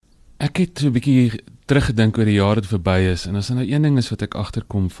Ek het so 'n bietjie teruggedink oor die jare wat verby is en as er nou een ding is wat ek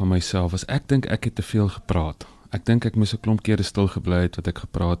agterkom van myself, is ek dink ek het te veel gepraat. Ek dink ek moes 'n klomp kere stil gebly het wat ek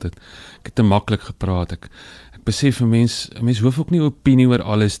gepraat het. Ek het te maklik gepraat. Ek besef 'n mens hoef ook nie 'n opinie oor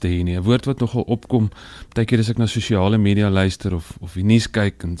alles te hê nie. 'n Woord wat nogal opkom, partykeer as ek na sosiale media luister of die nuus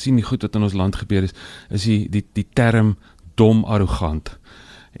kyk en sien die goed wat in ons land gebeur is die term dom arrogant.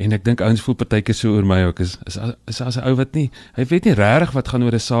 En ek dink ouens voel partykeer so oor my ook, is as 'n ou wat nie, hy weet nie regtig wat gaan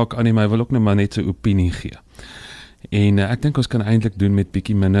oor 'n saak aan nie, maar hy wil ook net so opinie gee. En ek dink ons kan eintlik doen met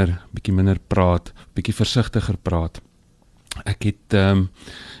bietjie minder praat, bietjie versigtiger praat. Ek het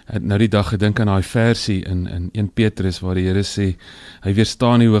nou die dag gedink aan daai versie in 1 Petrus waar die Here sê, hy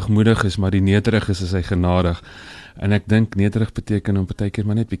weerstaan nie hoogmoedig is, maar die nederig is hy genadig. En ek dink nederig beteken om partykeer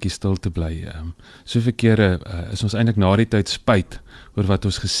maar net bietjie stil te bly. Soveel kere is ons eintlik na die tyd spyt oor wat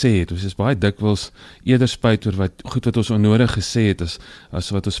ons gesê het. Ons is baie dikwels eerder spyt oor wat ons onnodig gesê het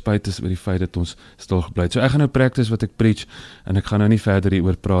as wat ons spyt is oor die feit dat ons stil gebly het. So ek gaan nou practice wat ek preach en ek gaan nou nie verder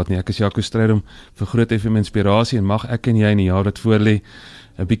hieroor praat nie. Ek is Jaco Strydom vir Groot FM Inspirasie en mag ek en jy in die jaar wat voorlê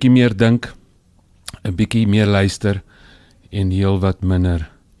 'n bietjie meer dink, 'n bietjie meer luister en heel wat minder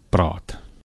praat.